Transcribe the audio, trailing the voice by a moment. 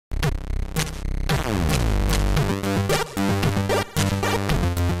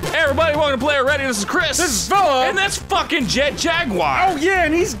join the play already. This is Chris. This is Philip. And that's fucking Jet Jaguar. Oh yeah,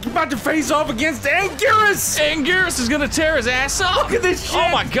 and he's about to face off against Anguirus. Anguirus is gonna tear his ass up. Look at this shit. Oh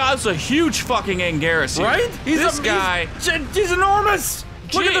my god, it's a huge fucking Anguirus here. Right? This guy. He's enormous.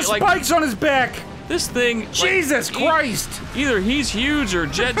 Look at the spikes on his back. This thing. Jesus Christ. Either he's huge or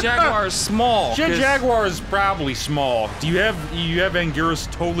Jet Jaguar is small. Jet Jaguar is probably small. Do you have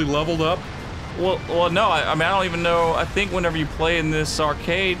Anguirus totally leveled up? Well, no. I mean, I don't even know. I think whenever you play in this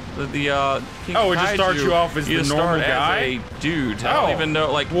arcade, the King of Kaiju, it just starts you off as the normal guy? As a dude. I don't even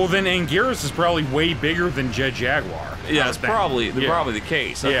know. Like, well, then Anguirus is probably way bigger than Jet Jaguar. Yeah, it's probably the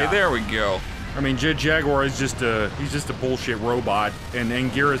case. Okay, there we go. I mean, Jet Jaguar is just a bullshit robot, and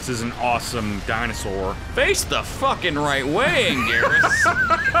Anguirus is an awesome dinosaur. Face the fucking right way,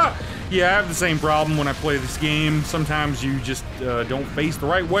 Anguirus. Yeah, I have the same problem when I play this game. Sometimes you just don't face the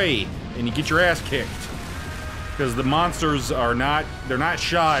right way, and you get your ass kicked. Because the monsters are they're not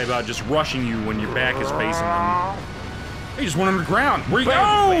shy about just rushing you when your back is facing them. He just went on the ground. Where you go?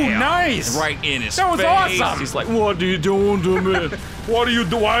 Oh, nice! Right in his face. That was awesome! He's like, what are you doing to me? What do you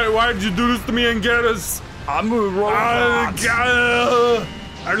do? Why did you do this to me, Anguirus? I'm a robot.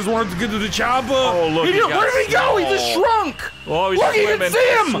 I just wanted to get to the chopper. Oh, look, where did he go? He just shrunk. Oh, he's look, swimming. you can see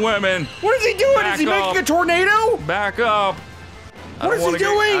him. Swimming. What is he doing? Back is he up. making a tornado? Back up. What is he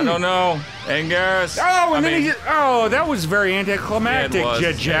doing? I don't know. Anguirus. Oh, and then that was very anticlimactic,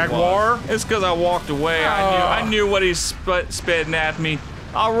 Jet Jaguar. It's because I walked away. I knew what he's spitting at me.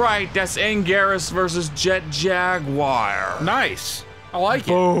 All right, that's Anguirus versus Jet Jaguar. Nice. I like it.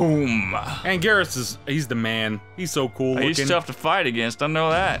 Boom. Anguirus he's the man. He's so cool looking. He's tough to fight against, I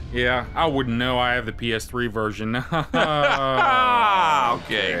know that. Yeah, I wouldn't know. I have the PS3 version. Okay.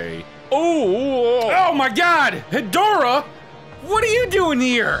 Oh my god! Hedorah! What are you doing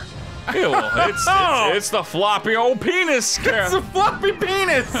here? Ew, it's the floppy old penis. It's a floppy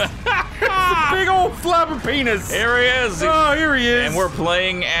penis. It's a big old floppy penis. Here he is. Oh, here he is. And we're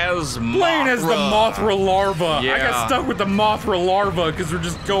playing as Mothra. Playing as the Mothra larva. Yeah. I got stuck with the Mothra larva because we're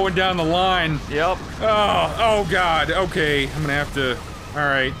just going down the line. Yep. Oh god. Okay, I'm gonna have to. All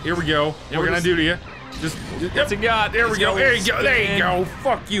right, here we go. What can I do to you? What's he got? There we go. There you go. There you go.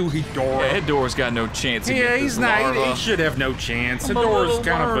 Fuck you, Hedorah. Yeah, Hedorah's got no chance. Yeah, he's not. He should have no chance. Hedorah's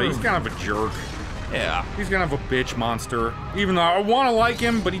kind of a jerk. Yeah. He's kind of a bitch monster. Even though I want to like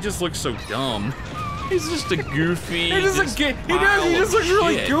him, but he just looks so dumb. He's just a goofy. He just looks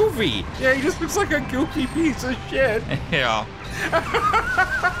really goofy. Yeah, he just looks like a goofy piece of shit. Yeah.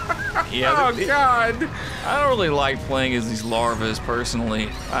 Oh God! I don't really like playing as these larvas personally.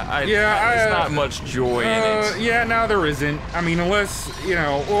 There's not much joy in it. Yeah, no, there isn't. I mean, unless you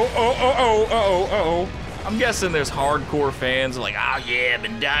know. I'm guessing there's hardcore fans like, oh yeah, I've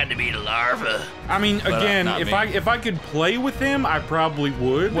been dying to beat a larva. I mean, again, if I could play with him, I probably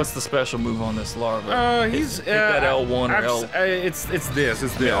would. What's the special move on this larva? Hit that L1 or L. It's this.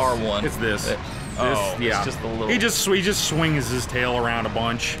 It's this. R1. It's this. Yeah. It's just the little. He just swings his tail around a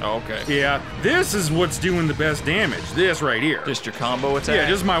bunch. Oh, okay. Yeah. This is what's doing the best damage. This right here. Just your combo attack. Yeah,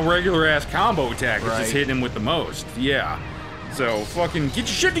 just my regular ass combo attack. It's just hitting him with the most. Yeah. So fucking get your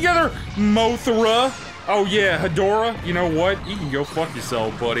shit together, Mothra. Oh yeah, Hedorah. You know what? You can go fuck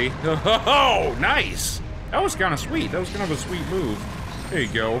yourself, buddy. Oh, nice. That was kind of sweet. That was kind of a sweet move. There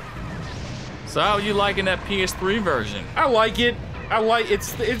you go. So how are you liking that PS3 version? I like it.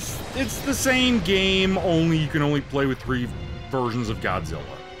 It's the same game, only you can only play with 3 versions of Godzilla.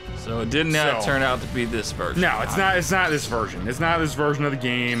 So it did not turn out to be this version. No, it's not this version. It's not this version of the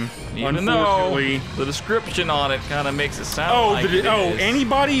game. Even though the description on it kind of makes it sound like it is.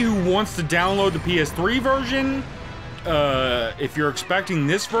 Anybody who wants to download the PS3 version, if you're expecting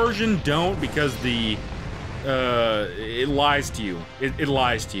this version, don't, because it lies to you. It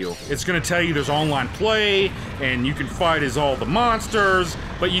lies to you. It's gonna tell you there's online play and you can fight as all the monsters,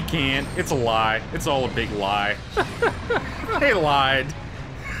 but you can't. It's a lie. It's all a big lie. They lied.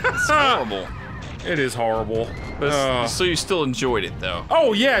 It's horrible. It is horrible. But so you still enjoyed it though?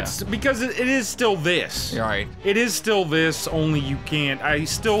 Oh yeah, it's because it is still this. You're right. It is still this, only you can't. I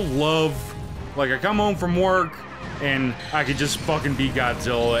still love, like, I come home from work and I could just fucking be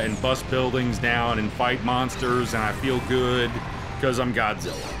Godzilla and bust buildings down and fight monsters, and I feel good because I'm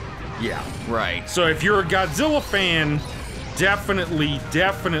Godzilla. Yeah. Right. So if you're a Godzilla fan, definitely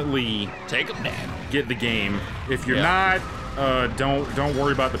take them down. Get the game. If you're not, don't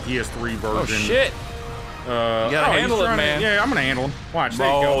worry about the PS3 version. Oh shit. You gotta handle it, man. Yeah, I'm gonna handle him. Watch, there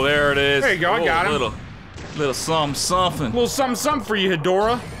you go. Oh, there it is. There you go, I got him. Little something. Little something for you,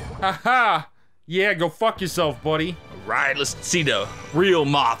 Hedorah. Haha. Yeah, go fuck yourself, buddy. Alright, let's see the real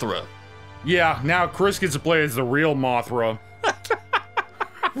Mothra. Yeah, now Chris gets to play as the real Mothra.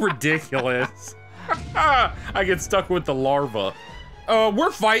 Ridiculous. I get stuck with the larva.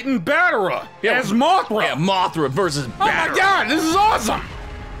 We're fighting Hedorah as Mothra. Yeah, Mothra versus Hedorah. Oh my god, this is awesome!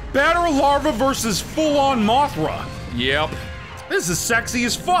 Hedorah Larva versus full-on Mothra. Yep. This is sexy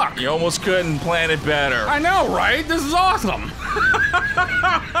as fuck. You almost couldn't plan it better. I know, right? This is awesome.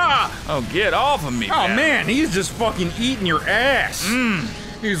 Oh, get off of me, Oh man, he's just fucking eating your ass.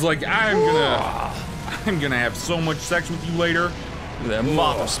 He's like, I'm gonna have so much sex with you later. That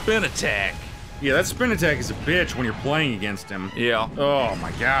Mothra spin attack. Yeah, that spin attack is a bitch when you're playing against him. Yeah. Oh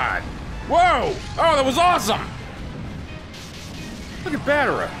my god. Whoa! Oh, that was awesome! Look at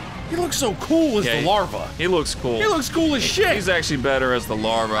Hedorah. He looks so cool as the larva. He looks cool. He looks cool as shit. He's actually better as the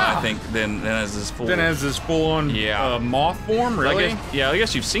larva, I think, than as his full. Than as his full-on moth form, really? I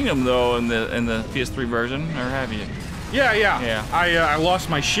guess you've seen him though in the PS3 version, or have you? Yeah. I lost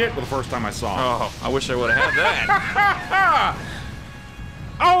my shit the first time I saw him. Oh, I wish I would have had that.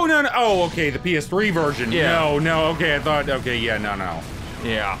 Oh no! Oh, okay, the PS3 version. Yeah. No. Okay, I thought. Okay, yeah, no.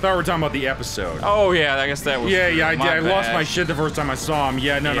 Yeah. I thought we were talking about the episode. Oh yeah, I guess that was. Yeah, true. I lost my shit the first time I saw him.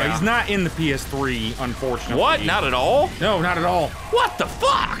 Yeah, no, he's not in the PS3, unfortunately. What? Not at all? No, not at all. What the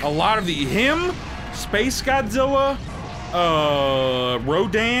fuck? A lot of him, Space Godzilla,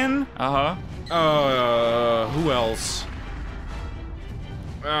 Rodan. Who else?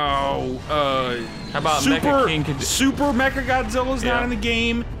 Oh, how about Super King Kaiju? Super Mecha Godzilla's not in the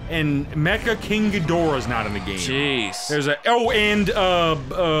game, and Mecha King Ghidorah's not in the game. Jeez. There's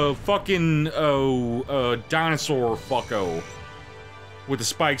fucking dinosaur fucko with the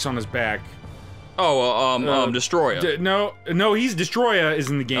spikes on his back. Oh, Destroyer. No, he's Destroyer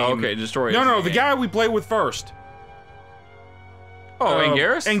is in the game. Oh, okay, Destroyer. No, the guy we play with first. Oh,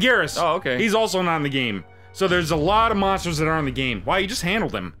 Anguirus? Anguirus. Oh, okay. He's also not in the game. So there's a lot of monsters that aren't in the game. Wow, you just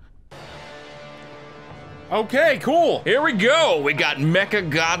handled them. Okay, cool. Here we go. We got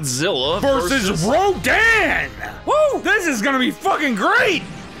Mecha Godzilla versus Rodan. Woo! This is gonna be fucking great.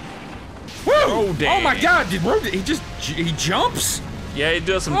 Woo! Rodan. Oh my god, dude, Rodan, he jumps? Yeah, he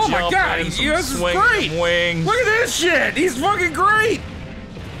does some jumping. Oh my god, this is great. Wings. Look at this shit. He's fucking great.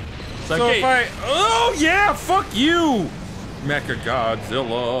 So if oh yeah, fuck you, Mecha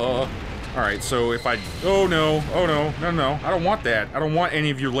Godzilla. All right, so if I, oh no, I don't want that. I don't want any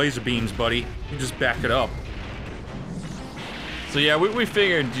of your laser beams, buddy. You just back it up. So yeah, we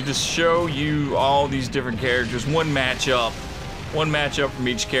figured to just show you all these different characters, one matchup from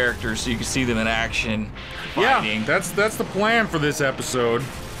each character, so you can see them in action. Fighting. Yeah, that's the plan for this episode.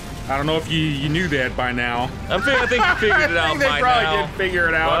 I don't know if you knew that by now. I think you figured it out by now. They probably did figure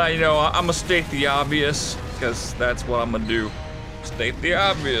it out. But I'm gonna state the obvious, because that's what I'm gonna do. State the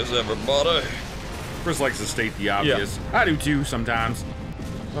obvious, everybody. Chris likes to state the obvious. Yeah. I do too sometimes.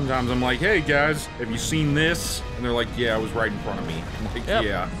 Sometimes I'm like, hey guys, have you seen this? And they're like, yeah, it was right in front of me. I'm like,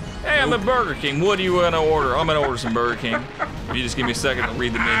 yeah. Hey, I'm at Burger King. What do you want to order? I'm gonna order some Burger King. If you just give me a second to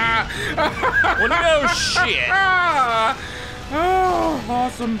read the menu. Well, no shit. Oh,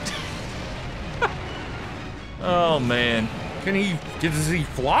 awesome. Oh man. Does he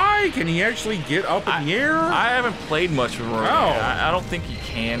fly? Can he actually get up in the air? I haven't played much with Rodan. I don't think he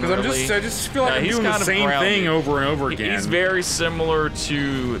can. Because I just feel like I'm doing the same thing over and over again. He's very similar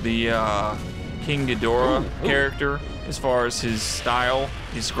to the King Ghidorah character as far as his style.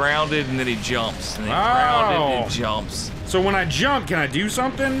 He's grounded and then he jumps. And then grounded and jumps. So when I jump, can I do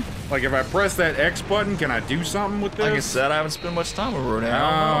something? Like if I press that X button, can I do something with this? Like I said, I haven't spent much time with Rodan.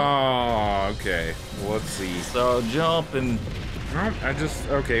 I don't know. Okay. Well, let's see. So jump and... No,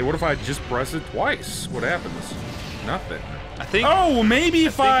 okay, what if I just press it twice? What happens? Nothing. I think... Oh, maybe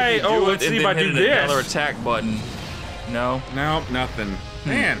if I... Oh, let's see if I do this. Another attack button. No? No, nothing.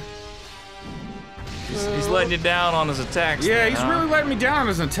 Man. He's letting you down on his attacks. Yeah, he's really letting me down on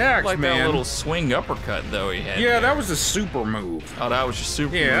his attacks, like man. That little swing uppercut, though, he had. Yeah, that was a super move. Oh, that was just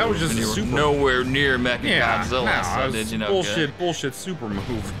super move. Yeah, that was just a super move. Nowhere near Mecha Godzilla, so did you know? Bullshit super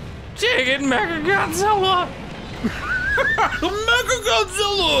move. Dig it, Mecha Godzilla! Mecha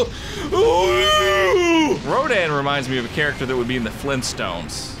Godzilla! Rodan reminds me of a character that would be in the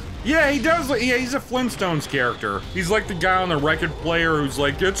Flintstones. Yeah, he does. Yeah, he's a Flintstones character. He's like the guy on the record player who's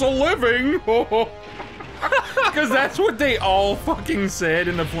like, it's a living! Because that's what they all fucking said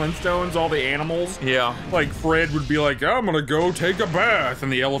in the Flintstones, all the animals. Yeah. Like, Fred would be like, I'm gonna go take a bath.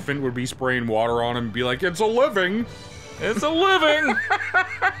 And the elephant would be spraying water on him and be like, it's a living. It's a living.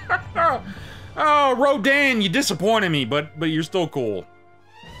 Oh, Rodan, you disappointed me, but you're still cool.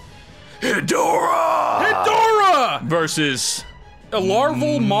 Hedorah! Hedorah! Versus A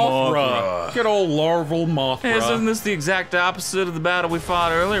larval Mothra. Good old larval Mothra. Hey, isn't this the exact opposite of the battle we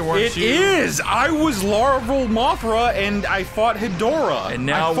fought earlier, weren't you? It is! I was larval Mothra and I fought Hedorah. And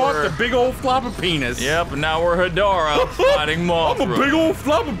now I fought the big old floppy penis. Yep, and now we're Hedorah fighting Mothra. I'm a big old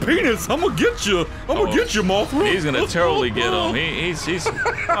floppy penis. I'm gonna get you. I'm gonna get you, Mothra. He's gonna totally get him. He's. All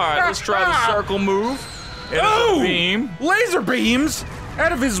right, let's try the circle move. Oh! Beam. Laser beams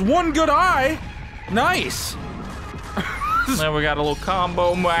out of his one good eye. Nice. Then we got a little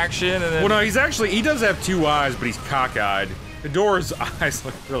combo action, and then... Well, no, he does have two eyes, but he's cockeyed. Hedorah's eyes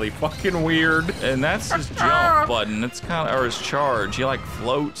look really fucking weird. And that's his jump button. That's kind of, or his charge. He like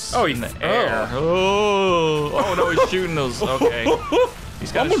floats in the air. Oh no, he's shooting those. Okay.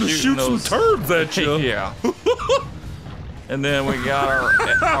 He's I'm gonna shoot those. some turds at you. Yeah. And then we got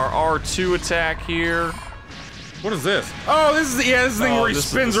our R2 attack here. What is this? Oh, this is the thing where he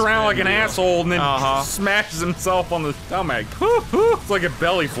spins around like an asshole and then smashes himself on the stomach. It's like a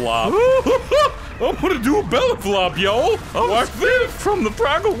belly flop. I'm gonna do a belly flop, yo. Like this from the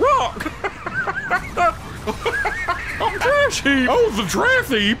Fraggle Rock. I'm trash heap. Oh, the trash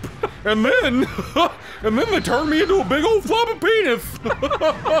heap. And then they turned me into a big old floppy penis. Look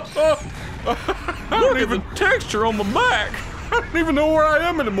at the texture on my back. I don't even know where I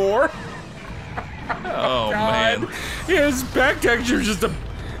am anymore. Oh man. Yeah, his back texture is just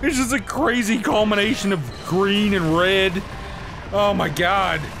a crazy culmination of green and red. Oh my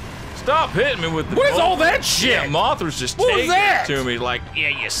god. Stop hitting me with the... What is all that shit? Yeah, Mothra's just taking it to me like, yeah,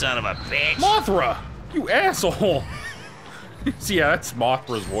 you son of a bitch. Mothra, you asshole. Yeah, that's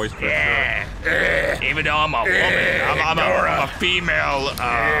Mothra's voice. Yeah. Even though I'm a woman, I'm a female,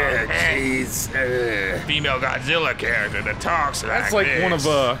 female Godzilla character that talks like That's like this.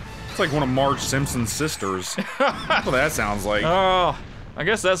 It's like one of Marge Simpson's sisters. That's what that sounds like. Oh, I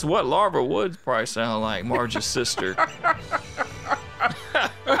guess that's what Larva would probably sound like, Marge's sister.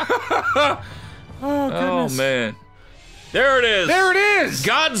 Oh, man. There it is. There it is.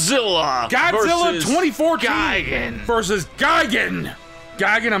 Godzilla. Godzilla versus 2014 Gigan. versus Gigan.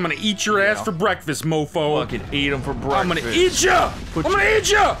 Gigan, I'm gonna eat your ass for breakfast, mofo. Fucking eat him for breakfast. I'm gonna eat ya. I'm gonna eat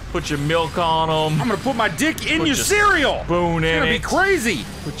ya. Put your milk on him. I'm gonna put my dick in your cereal. Spoon in It's gonna it. be crazy.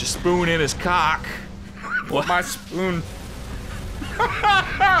 Put your spoon in his cock. Put my spoon.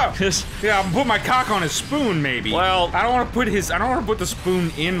 Just, Yeah, I'm gonna put my cock on his spoon, maybe. Well, I don't want to put the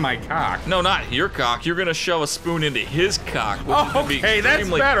spoon in my cock. no, not your cock. You're gonna shove a spoon into his cock, which is gonna be okay, that's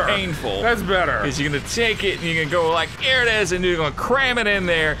extremely better. painful. That's better. Because you're gonna take it and you're gonna go like, here it is, and you're gonna cram it in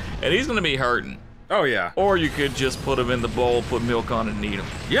there, and he's gonna be hurting. Oh yeah. Or you could just put him in the bowl, put milk on it, and eat him.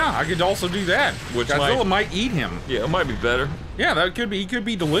 Yeah, I could also do that. Which Godzilla might eat him. Yeah, it might be better. Yeah, that could be. He could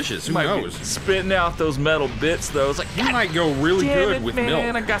be delicious. Who Might knows? be spitting out those metal bits though. It's like, He might go really damn good it, with man,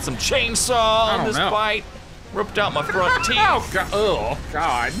 milk. I got some chainsaw on don't this know. bite. Ripped out my front teeth. Oh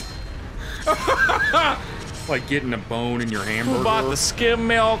god. Like getting a bone in your hamburger. Who bought the skim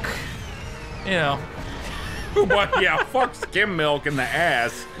milk? You know. Who bought? Yeah, fuck skim milk in the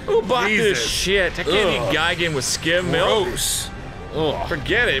ass. Who bought Jesus. this shit? I can't eat Gigan with skim milk. Gross. Ugh.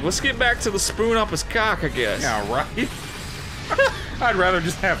 Forget it. Let's get back to the spoon up his cock, I guess. Yeah, right. I'd rather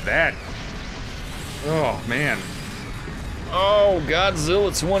just have that. Oh man. Oh, Godzilla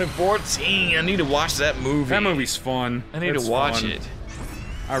 2014. I need to watch that movie. That movie's fun. I need It's to watch fun. it.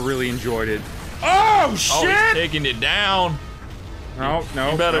 I really enjoyed it. Oh shit! Oh, he's taking it down. No,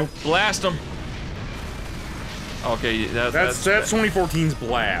 no. You better no. blast him. Okay, That's 2014's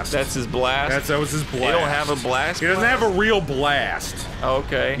blast. That's his blast. That was his blast. He don't have a blast. He doesn't have a real blast.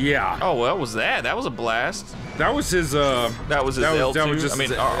 Okay. Yeah. Oh, well, was that? That was a blast. That was his. That was his L2. That was just I mean,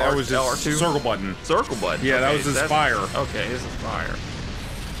 that was his LR2? circle button. Circle button. Yeah, that Okay, was his that's- fire. Okay, this is fire.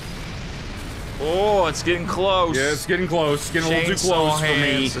 Oh, it's getting close. Yeah, it's getting close. It's getting a little too Chainsaw close for me.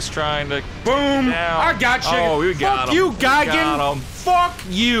 hands Just trying to Boom! down. I got you. Oh, we got Fuck him. you, Gigan. Got him. Fuck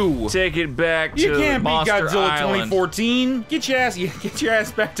you. take it back to You can't beat Monster Godzilla Island. 2014. Get your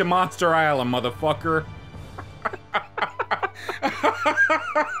ass back to Monster Island, motherfucker.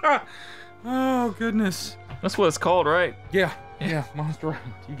 Oh goodness. That's what it's called, right? Yeah, Monster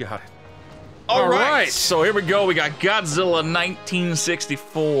Island. You got it. All right. right. So here we go. We got Godzilla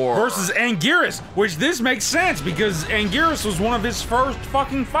 1964 Versus Anguirus, which this makes sense because Anguirus was one of his first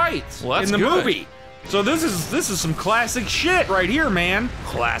fucking fights Well, that's in the good. movie. So this is some classic shit right here, man.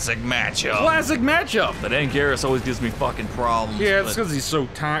 classic matchup. Classic matchup. But Anguirus always gives me fucking problems. Yeah, it's but- because he's so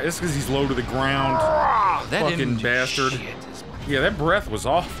tired. It's because he's low to the ground. Ah, that fucking didn't do bastard. shit. Yeah, that breath was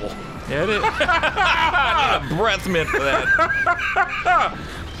awful. Yeah, it is. I need a breath mint for that.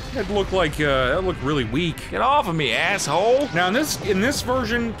 That looked like that looked really weak. Get off of me, asshole. Now in this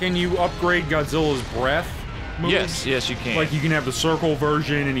version, can you upgrade Godzilla's breath Yes, yes, you can. Like you can have the circle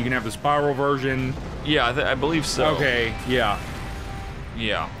version and you can have the spiral version. Yeah, I believe so. Okay, yeah.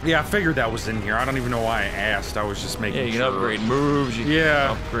 Yeah. Yeah, I figured that was in here. I don't even know why I asked. I was just making sure. Yeah, you can upgrade moves. You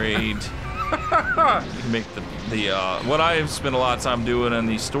can upgrade. You can make the what I spent a lot of time doing in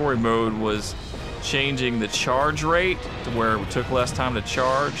the story mode was changing the charge rate to where it took less time to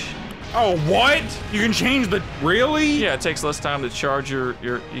charge. Oh, what? You can change the... Really? Yeah, it takes less time to charge your...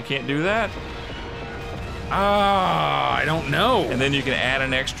 You can't do that? I don't know. And then you can add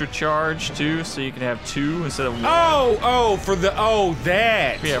an extra charge, too, so you can have 2 instead of 1. For the... Oh,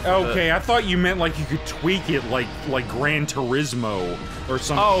 that. Yeah, okay, I thought you meant like you could tweak it like Gran Turismo or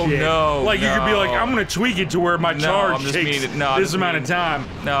some shit. No, Like, you could be like, I'm gonna tweak it to where my charge takes this amount of time.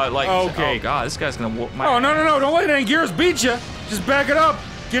 No, like... Okay. Oh, God, this guy's gonna whoop my... Oh, no, don't let Anguirus beat you. Just back it up.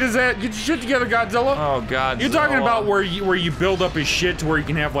 Get your shit together, Godzilla. Oh, God. You're talking about where you build up his shit to where you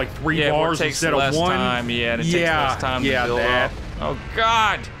can have like 3 bars instead of 1. Time. Yeah, it takes less time to build up. Oh,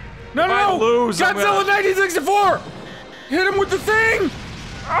 God. No. Godzilla 1964. Hit him with the thing.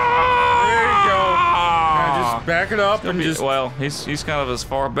 There you go. Now just back it up and just... Well, he's kind of as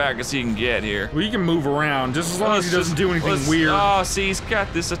far back as he can get here. Well, you can move around just as long as he doesn't do anything weird. Oh, see, he's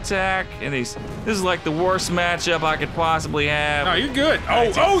got this attack, and this is like the worst matchup I could possibly have. No, you're good.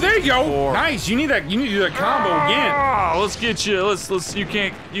 Oh, there you go. Nice. You need to do that combo again. Let's get you. Let's. You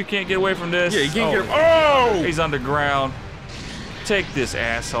can't get away from this. Yeah, you can't get him. Oh! He's underground. Take this,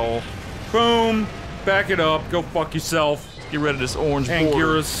 asshole. Boom. Back it up. Go fuck yourself. Get rid of this orange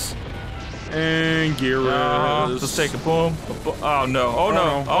Anguirus. Let's take a boom. Oh no. Oh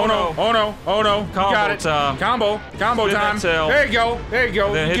no. Oh no. Combo time. Combo time. There you go.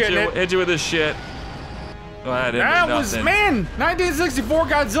 Then hit you with this shit. Well, that was, man, 1964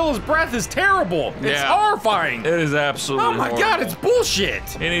 Godzilla's breath is terrible. It's horrifying. It is absolutely horrible. God, it's bullshit.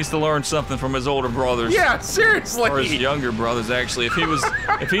 He needs to learn something from his older brothers. Yeah, seriously. Or his younger brothers, actually. If he's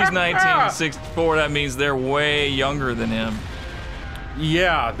 1964, that means they're way younger than him.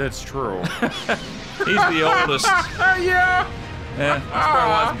 Yeah, that's true. He's the oldest. Yeah. That's probably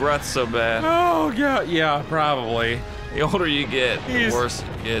why his breath's so bad. Oh, God. Yeah, probably. The older you get, the worse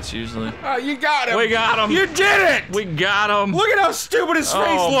it gets, usually. You got him. We got him. You did it. We got him. Look at how stupid his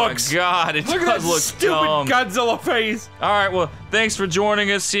face looks. Oh, my God. It look does at that look stupid dumb. Godzilla face. All right, well, thanks for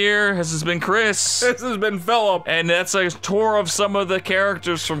joining us here. This has been Chris. This has been Philip. And that's a tour of some of the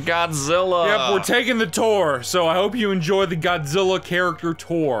characters from Godzilla. Yep, we're taking the tour, so I hope you enjoy the Godzilla character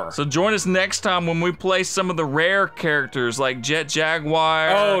tour. So join us next time when we play some of the rare characters like Jet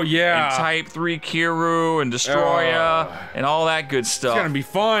Jaguar. Oh, yeah. And Type 3 Kiru and Destroya and all that good stuff. It's gonna be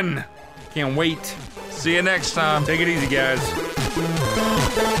fun. Can't wait. See you next time. Take it easy, guys.